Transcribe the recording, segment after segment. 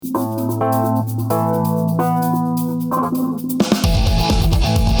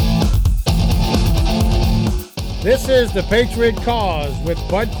This is the Patriot Cause with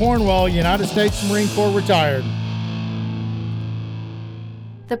Bud Cornwell, United States Marine Corps retired.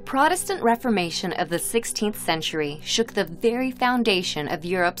 The Protestant Reformation of the 16th century shook the very foundation of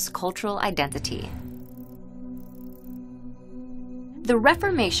Europe's cultural identity. The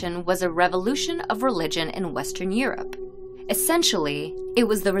Reformation was a revolution of religion in Western Europe. Essentially, it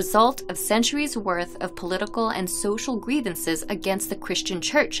was the result of centuries' worth of political and social grievances against the Christian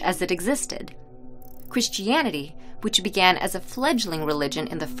church as it existed. Christianity, which began as a fledgling religion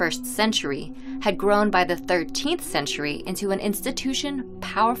in the 1st century, had grown by the 13th century into an institution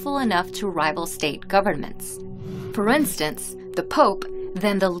powerful enough to rival state governments. For instance, the Pope,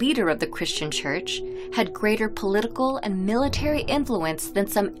 then the leader of the Christian church, had greater political and military influence than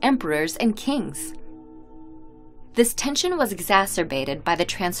some emperors and kings. This tension was exacerbated by the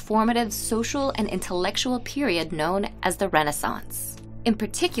transformative social and intellectual period known as the Renaissance. In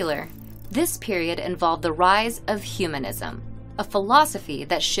particular, this period involved the rise of humanism, a philosophy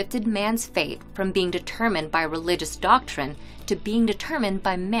that shifted man's fate from being determined by religious doctrine to being determined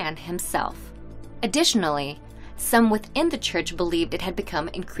by man himself. Additionally, some within the church believed it had become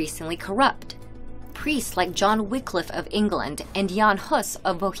increasingly corrupt. Priests like John Wycliffe of England and Jan Hus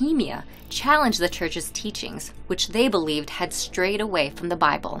of Bohemia challenged the church's teachings, which they believed had strayed away from the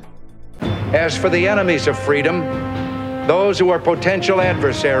Bible. As for the enemies of freedom, those who are potential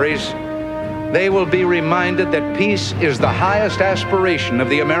adversaries, they will be reminded that peace is the highest aspiration of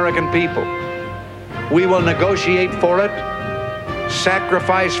the American people. We will negotiate for it,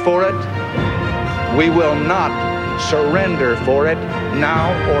 sacrifice for it. We will not surrender for it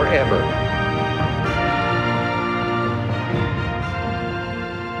now or ever.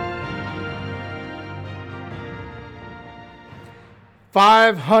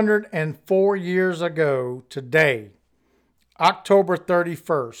 $504 ago today, October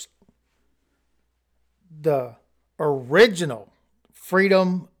 31st, the original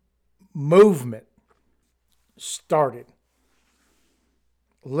freedom movement started.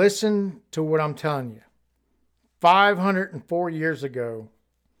 Listen to what I'm telling you. 504 years ago,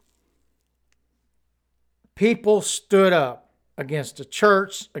 people stood up against the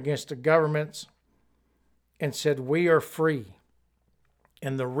church, against the governments, and said, we are free.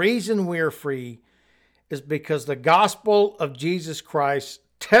 And the reason we are free is because the gospel of Jesus Christ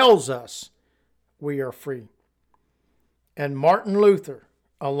tells us we are free. And Martin Luther,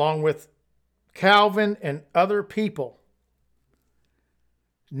 along with Calvin and other people,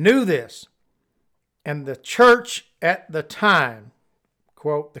 knew this. And the church at the time,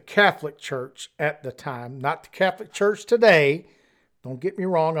 quote, the Catholic Church at the time, not the Catholic Church today. Don't get me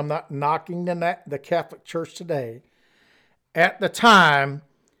wrong, I'm not knocking the Catholic Church today. At the time,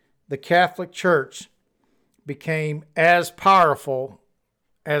 the Catholic Church became as powerful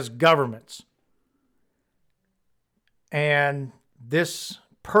as governments. And this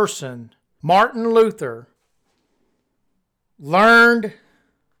person, Martin Luther, learned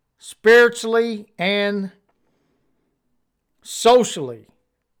spiritually and socially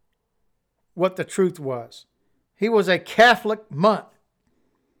what the truth was. He was a Catholic monk.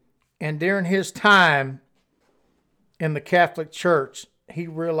 And during his time in the Catholic Church, he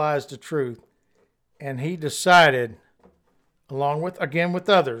realized the truth. And he decided, along with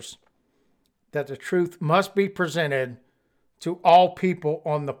others, that the truth must be presented to all people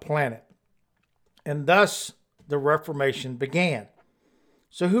on the planet. And thus, the Reformation began.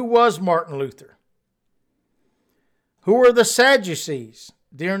 So who was Martin Luther? Who were the Sadducees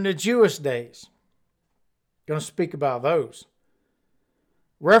during the Jewish days? Going to speak about those.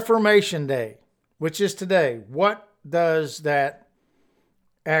 Reformation Day, which is today. What does that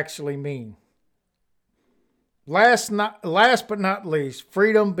actually mean? Last but not least,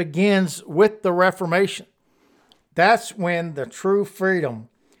 freedom begins with the Reformation. That's when the true freedom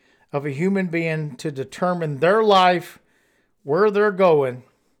of a human being to determine their life, where they're going,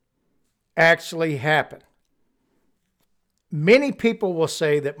 actually happened. Many people will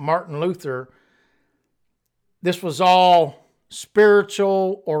say that Martin Luther, this was all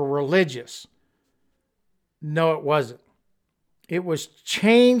spiritual or religious. No, it wasn't. It was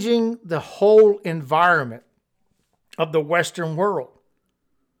changing the whole environment of the Western world.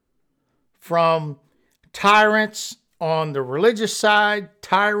 From tyrants on the religious side,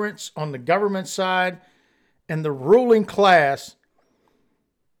 tyrants on the government side, and the ruling class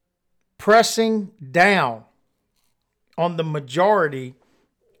pressing down on the majority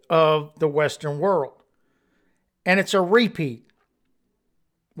of the Western world. And it's a repeat.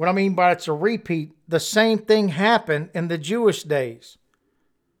 What I mean by it's a repeat, the same thing happened in the Jewish days.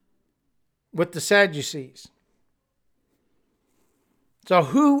 with the Sadducees. So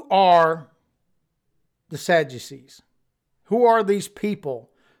who are the Sadducees? Who are these people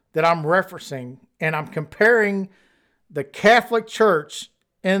that I'm referencing? And I'm comparing the Catholic Church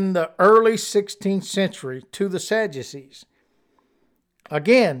in the early 16th century to the Sadducees.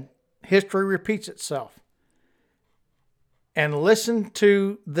 Again, history repeats itself. And listen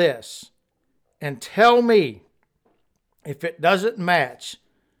to this and tell me if it doesn't match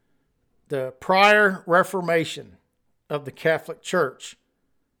the prior Reformation of the Catholic Church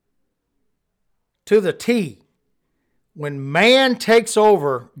to the T. When man takes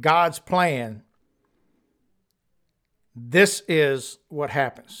over God's plan, this is what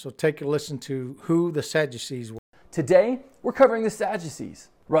happens. So take a listen to who the Sadducees were. Today, we're covering the Sadducees.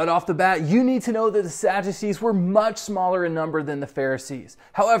 Right off the bat, you need to know that the Sadducees were much smaller in number than the Pharisees.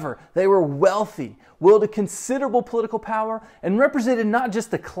 However, they were wealthy, wielded considerable political power, and represented not just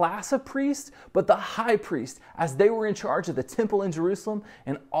the class of priests, but the high priest, as they were in charge of the temple in Jerusalem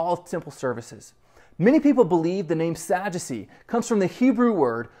and all temple services. Many people believe the name Sadducee comes from the Hebrew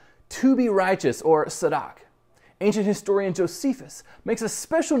word to be righteous, or sadak. Ancient historian Josephus makes a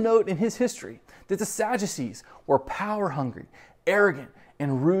special note in his history that the Sadducees were power-hungry, arrogant,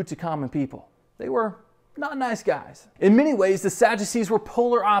 and rude to common people. They were not nice guys. In many ways, the Sadducees were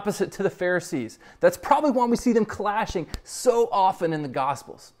polar opposite to the Pharisees. That's probably why we see them clashing so often in the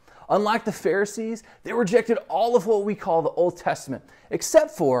Gospels. Unlike the Pharisees, they rejected all of what we call the Old Testament,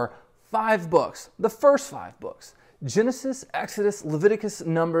 except for 5 books, the first 5 books: Genesis, Exodus, Leviticus,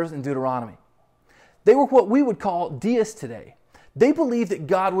 Numbers, and Deuteronomy. They were what we would call deists today. They believed that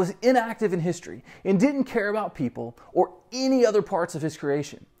God was inactive in history and didn't care about people or any other parts of his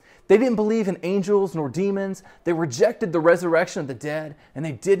creation. They didn't believe in angels nor demons. They rejected the resurrection of the dead, and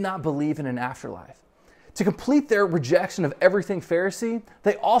they did not believe in an afterlife. To complete their rejection of everything Pharisee,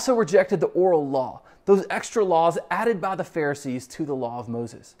 they also rejected the oral law, those extra laws added by the Pharisees to the law of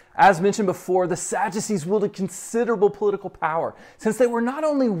Moses. As mentioned before, the Sadducees wielded considerable political power, since they were not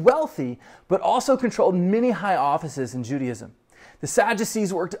only wealthy, but also controlled many high offices in Judaism. The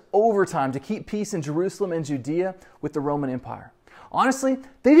Sadducees worked overtime to keep peace in Jerusalem and Judea with the Roman Empire. Honestly,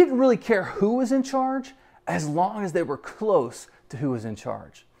 they didn't really care who was in charge, as long as they were close to who was in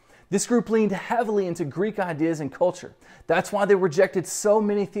charge. This group leaned heavily into Greek ideas and culture. That's why they rejected so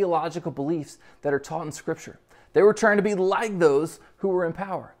many theological beliefs that are taught in Scripture. They were trying to be like those who were in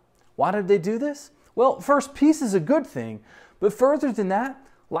power. Why did they do this? Well, first, peace is a good thing, but further than that,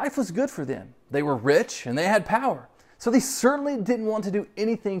 life was good for them. They were rich and they had power. So they certainly didn't want to do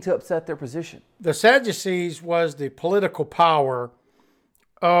anything to upset their position. The Sadducees was the political power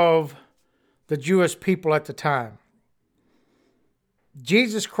of the Jewish people at the time.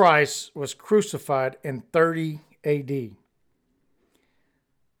 Jesus Christ was crucified in 30 AD.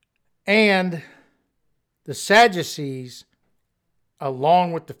 And the Sadducees,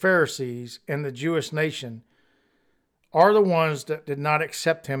 along with the Pharisees and the Jewish nation, are the ones that did not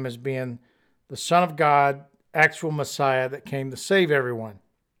accept him as being the Son of God, actual Messiah that came to save everyone.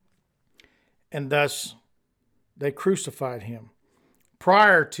 And thus, they crucified him.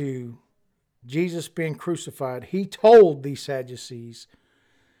 Prior to Jesus being crucified, he told these Sadducees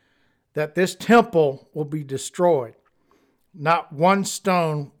that this temple will be destroyed. Not one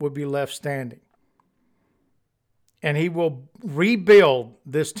stone will be left standing. And he will rebuild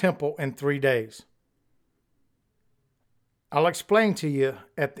this temple in 3 days. I'll explain to you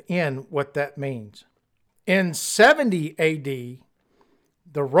at the end what that means. In 70 AD,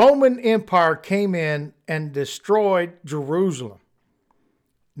 the Roman Empire came in and destroyed Jerusalem.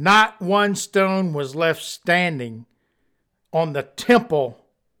 Not one stone was left standing on the temple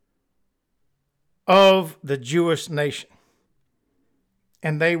of the Jewish nation.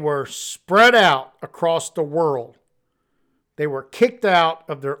 And they were spread out across the world. They were kicked out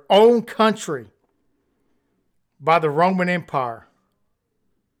of their own country by the Roman Empire.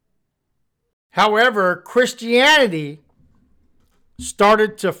 However, Christianity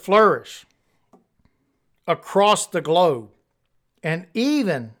started to flourish across the globe and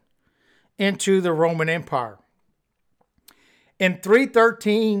even into the Roman Empire. In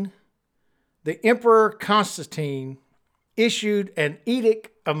 313, the Emperor Constantine issued an Edict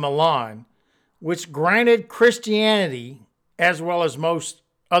of Milan, which granted Christianity, as well as most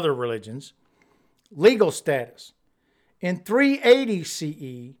other religions, legal status. In 380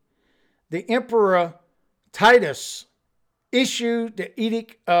 CE, the Emperor Titus issued the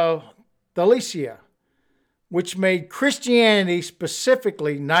Edict of Thessalonica, which made Christianity,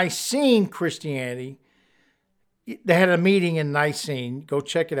 specifically Nicene Christianity. They had a meeting in Nicene. Go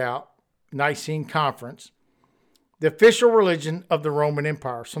check it out. Nicene Conference. the official religion of the Roman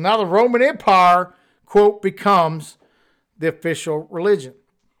Empire. So now the Roman Empire, quote, becomes the official religion.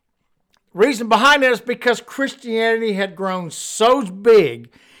 Reason behind that is because Christianity had grown so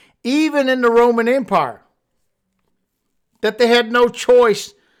big, even in the Roman Empire, that they had no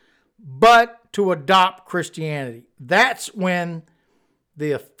choice but to adopt Christianity. That's when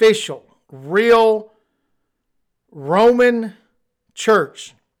the official, real Roman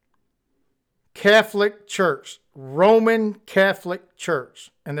Church, Catholic Church, Roman Catholic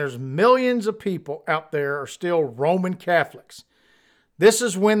Church, and there's millions of people out there are still Roman Catholics. This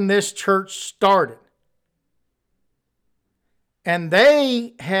is when this church started. And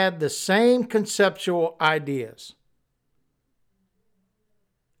they had the same conceptual ideas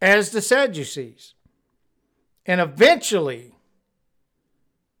as the Sadducees. And eventually,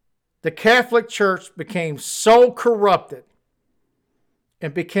 the Catholic Church became so corrupted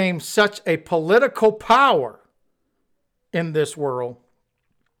and became such a political power in this world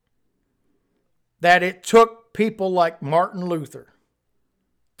that it took people like Martin Luther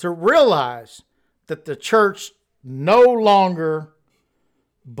to realize that the church no longer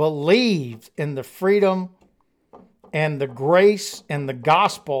believed in the freedom and the grace and the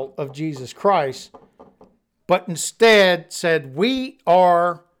gospel of Jesus Christ, but instead said, we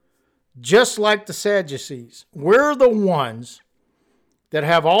are just like the Sadducees. We're the ones that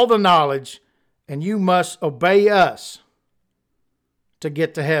have all the knowledge, and you must obey us to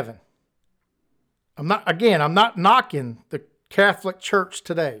get to heaven. I'm not knocking the Catholic Church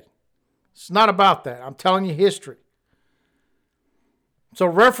today. It's not about that. I'm telling you history. So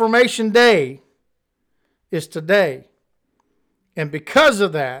Reformation Day is today. And because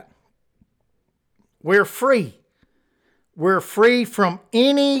of that, we're free. We're free from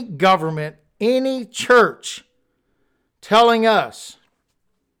any government, any church telling us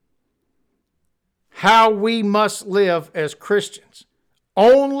how we must live as Christians.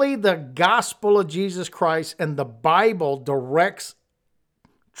 Only the gospel of Jesus Christ and the Bible directs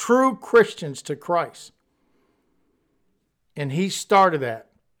true Christians to Christ. And he started that.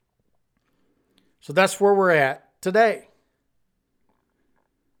 So that's where we're at today.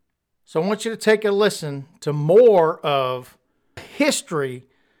 So I want you to take a listen to more of history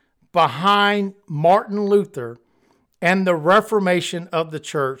behind Martin Luther and the Reformation of the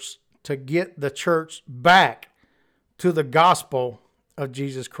church to get the church back to the gospel of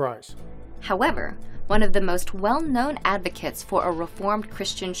Jesus Christ. However, one of the most well-known advocates for a Reformed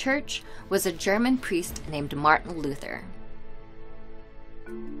Christian church was a German priest named Martin Luther.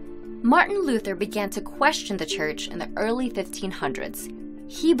 Martin Luther began to question the church in the early 1500s.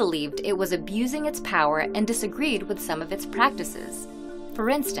 He believed it was abusing its power and disagreed with some of its practices. For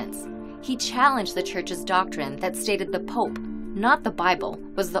instance, he challenged the church's doctrine that stated the Pope, not the Bible,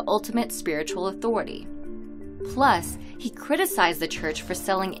 was the ultimate spiritual authority. Plus, he criticized the church for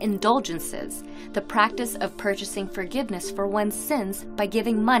selling indulgences, the practice of purchasing forgiveness for one's sins by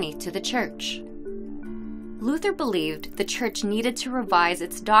giving money to the church. Luther believed the church needed to revise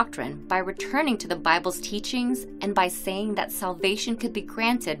its doctrine by returning to the Bible's teachings and by saying that salvation could be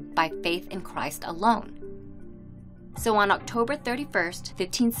granted by faith in Christ alone. So on October 31st,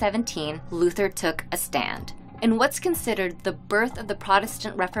 1517, Luther took a stand. In what's considered the birth of the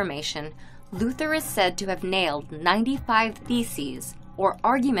Protestant Reformation, Luther is said to have nailed 95 theses, or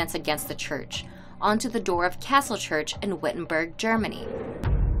arguments against the church, onto the door of Castle Church in Wittenberg, Germany.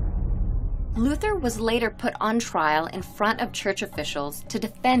 Luther was later put on trial in front of church officials to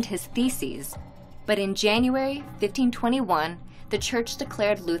defend his theses, but in January 1521, the church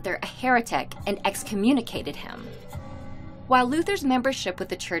declared Luther a heretic and excommunicated him. While Luther's membership with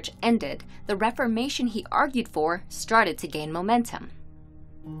the church ended, the Reformation he argued for started to gain momentum.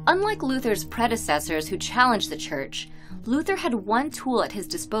 Unlike Luther's predecessors who challenged the church, Luther had one tool at his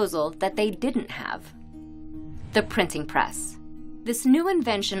disposal that they didn't have: the printing press. This new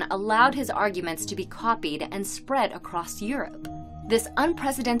invention allowed his arguments to be copied and spread across Europe. This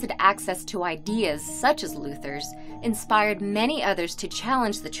unprecedented access to ideas, such as Luther's, inspired many others to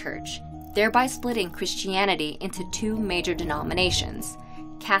challenge the church, thereby splitting Christianity into two major denominations,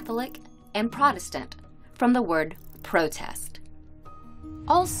 Catholic and Protestant, from the word protest.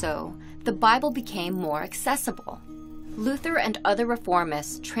 Also, the Bible became more accessible. Luther and other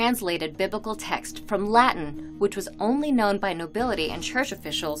reformists translated biblical text from Latin, which was only known by nobility and church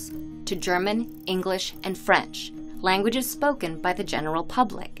officials, to German, English, and French, languages spoken by the general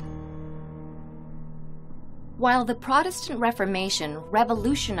public. While the Protestant Reformation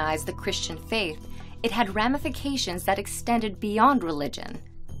revolutionized the Christian faith, it had ramifications that extended beyond religion.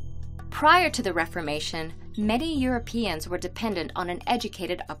 Prior to the Reformation, many Europeans were dependent on an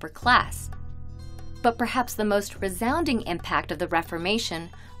educated upper class. But perhaps the most resounding impact of the Reformation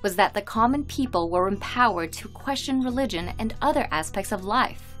was that the common people were empowered to question religion and other aspects of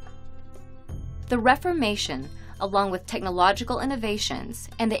life. The Reformation, along with technological innovations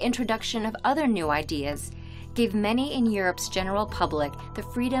and the introduction of other new ideas, gave many in Europe's general public the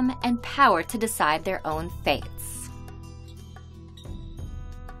freedom and power to decide their own fates.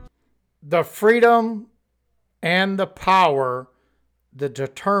 The freedom and the power to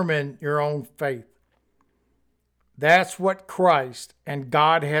determine your own faith. That's what Christ and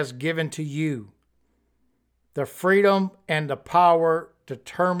God has given to you. The freedom and the power to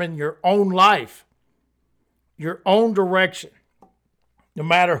determine your own life, your own direction, no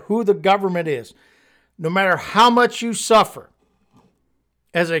matter who the government is, no matter how much you suffer.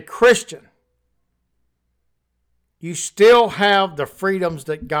 As a Christian, you still have the freedoms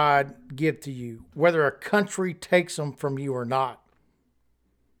that God gives to you, whether a country takes them from you or not.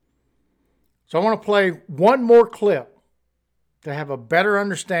 So I want to play one more clip to have a better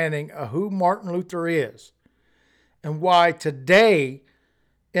understanding of who Martin Luther is and why today,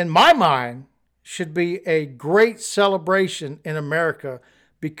 in my mind, should be a great celebration in America,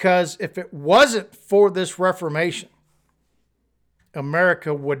 because if it wasn't for this Reformation,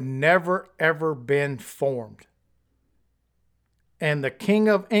 America would never, ever been formed. And the King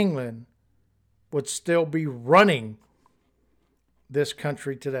of England would still be running this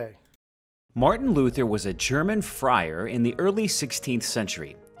country today. Martin Luther was a German friar in the early 16th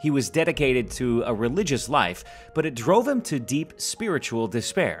century. He was dedicated to a religious life, but it drove him to deep spiritual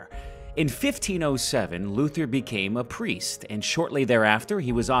despair. In 1507, Luther became a priest, and shortly thereafter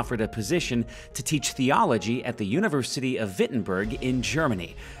he was offered a position to teach theology at the University of Wittenberg in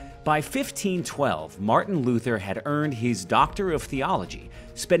Germany. By 1512, Martin Luther had earned his Doctor of Theology,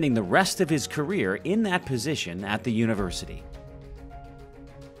 spending the rest of his career in that position at the university.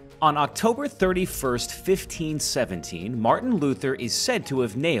 On October 31st, 1517, Martin Luther is said to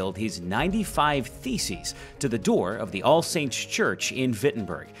have nailed his 95 Theses to the door of the All Saints Church in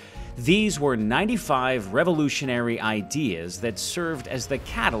Wittenberg. These were 95 revolutionary ideas that served as the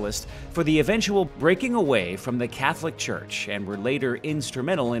catalyst for the eventual breaking away from the Catholic Church and were later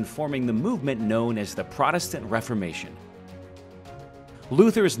instrumental in forming the movement known as the Protestant Reformation.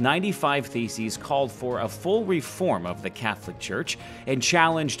 Luther's 95 Theses called for a full reform of the Catholic Church and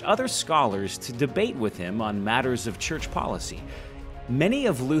challenged other scholars to debate with him on matters of church policy. Many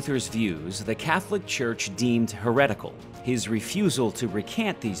of Luther's views the Catholic Church deemed heretical. His refusal to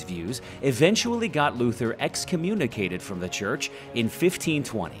recant these views eventually got Luther excommunicated from the church in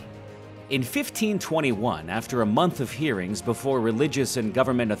 1520. In 1521, after a month of hearings before religious and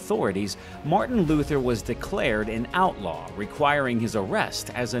government authorities, Martin Luther was declared an outlaw, requiring his arrest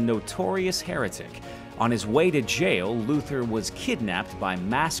as a notorious heretic. On his way to jail, Luther was kidnapped by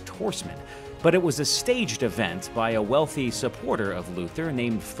masked horsemen, but it was a staged event by a wealthy supporter of Luther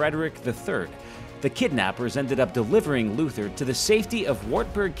named Frederick III. The kidnappers ended up delivering Luther to the safety of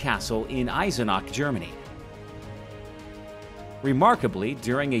Wartburg Castle in Eisenach, Germany. Remarkably,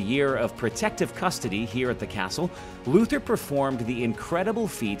 during a year of protective custody here at the castle, Luther performed the incredible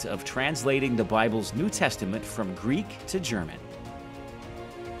feat of translating the Bible's New Testament from Greek to German.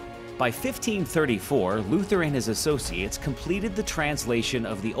 By 1534, Luther and his associates completed the translation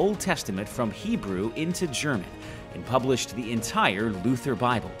of the Old Testament from Hebrew into German and published the entire Luther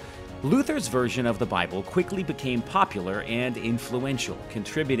Bible. Luther's version of the Bible quickly became popular and influential,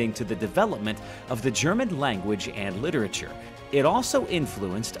 contributing to the development of the German language and literature. It also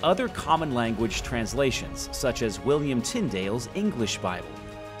influenced other common language translations, such as William Tyndale's English Bible.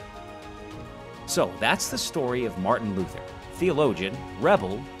 So that's the story of Martin Luther, theologian,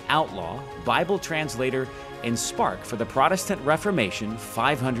 rebel, outlaw, Bible translator, and spark for the Protestant Reformation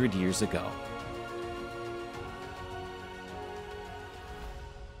 500 years ago.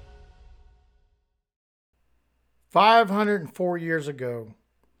 "504 years ago,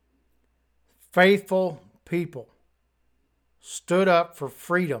 faithful people stood up for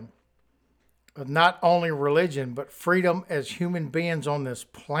freedom of not only religion, but freedom as human beings on this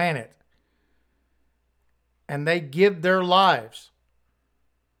planet. And they give their lives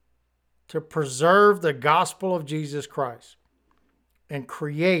to preserve the gospel of Jesus Christ and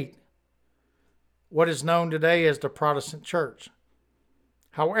create what is known today as the Protestant Church.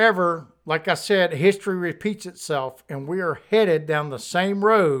 However, like I said, history repeats itself, and we are headed down the same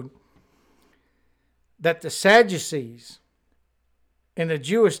road that the Sadducees in the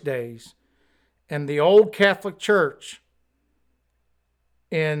Jewish days and the old Catholic Church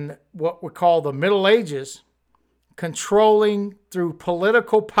in what we call the Middle Ages, controlling through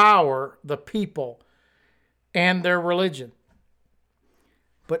political power the people and their religion.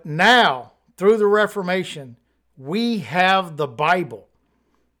 But now, through the Reformation, we have the Bible.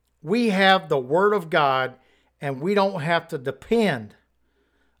 We have the Word of God, and we don't have to depend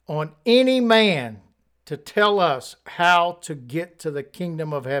on any man to tell us how to get to the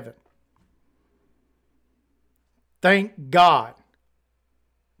kingdom of heaven. Thank God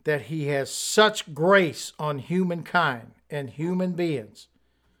that He has such grace on humankind and human beings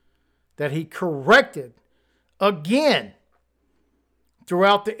that He corrected again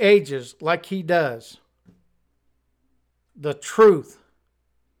throughout the ages, like He does, the truth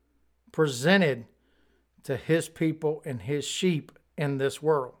presented to His people and His sheep in this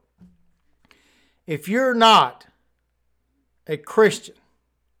world. If you're not a Christian,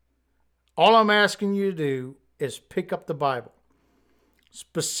 all I'm asking you to do is pick up the Bible,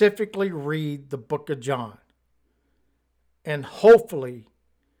 specifically read the book of John, and hopefully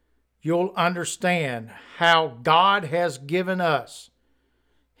you'll understand how God has given us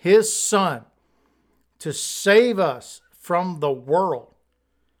His Son to save us from the world,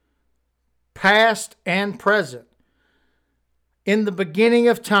 past and present. In the beginning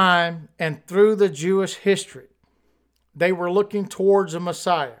of time and through the Jewish history, they were looking towards a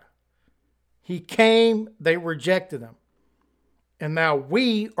Messiah. He came, they rejected Him. And now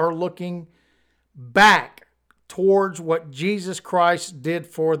we are looking back towards what Jesus Christ did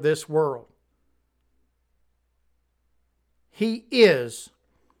for this world. He is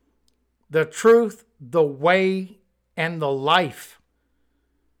the truth, the way, and the life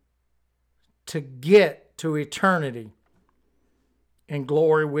to get to eternity in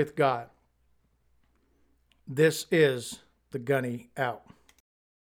glory with God. This is the Gunny out.